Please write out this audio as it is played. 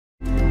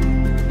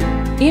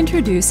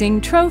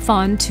Introducing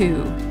trophon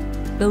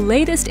 2, the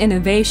latest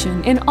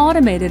innovation in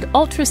automated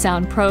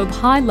ultrasound probe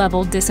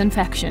high-level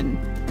disinfection.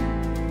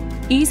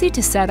 Easy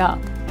to set up,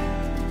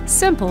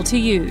 simple to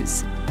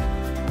use,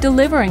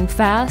 delivering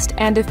fast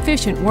and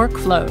efficient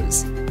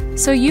workflows,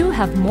 so you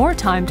have more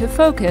time to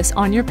focus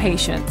on your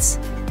patients.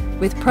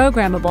 With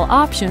programmable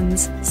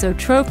options, so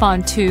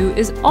trophon 2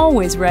 is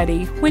always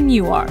ready when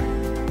you are.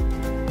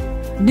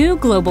 New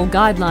global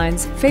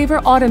guidelines favor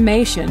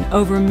automation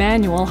over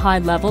manual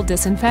high-level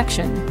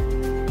disinfection.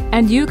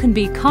 And you can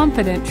be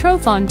confident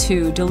trophon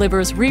 2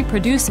 delivers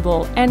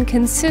reproducible and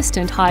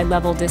consistent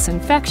high-level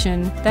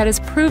disinfection that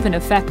is proven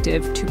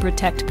effective to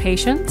protect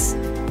patients,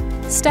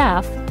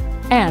 staff,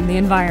 and the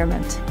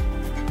environment.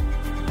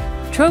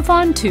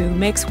 Trophon 2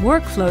 makes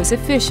workflows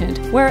efficient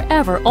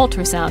wherever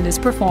ultrasound is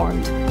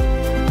performed.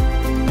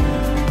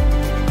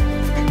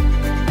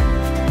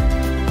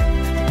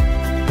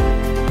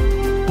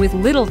 With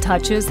little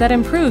touches that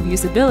improve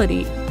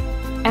usability,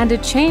 and a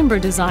chamber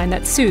design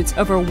that suits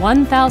over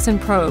 1,000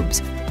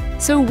 probes,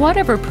 so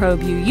whatever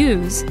probe you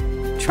use,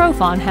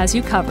 trophon has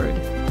you covered.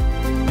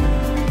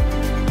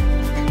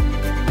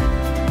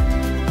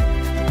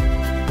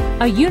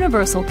 A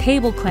universal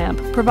cable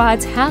clamp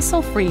provides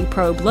hassle-free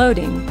probe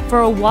loading for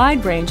a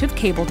wide range of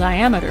cable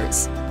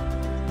diameters.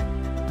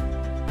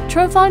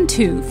 Trophon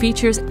 2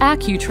 features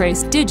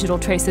AccuTrace digital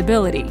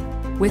traceability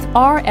with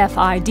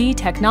RFID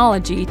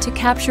technology to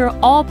capture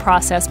all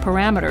process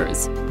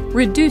parameters,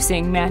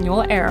 reducing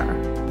manual error.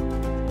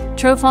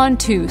 Trophon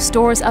 2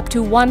 stores up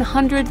to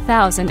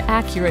 100,000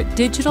 accurate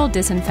digital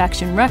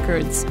disinfection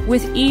records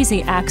with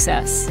easy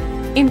access,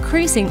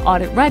 increasing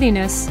audit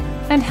readiness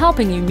and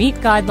helping you meet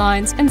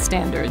guidelines and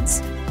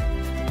standards.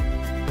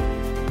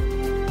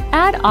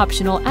 Add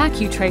optional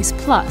AccuTrace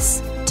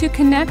Plus to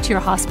connect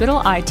your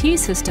hospital IT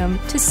system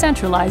to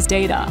centralized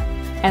data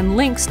and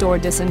link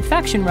stored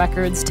disinfection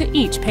records to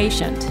each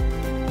patient.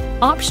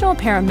 Optional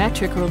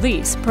parametric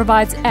release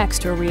provides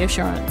extra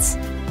reassurance.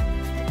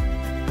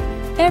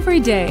 Every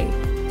day,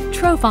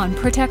 trophon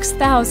protects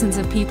thousands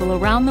of people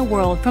around the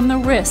world from the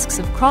risks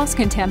of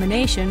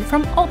cross-contamination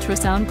from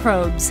ultrasound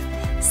probes,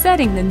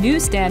 setting the new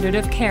standard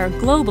of care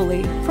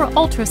globally for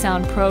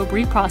ultrasound probe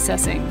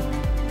reprocessing.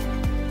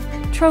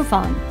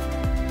 Trophon,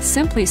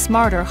 simply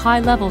smarter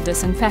high-level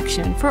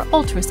disinfection for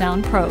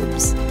ultrasound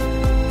probes.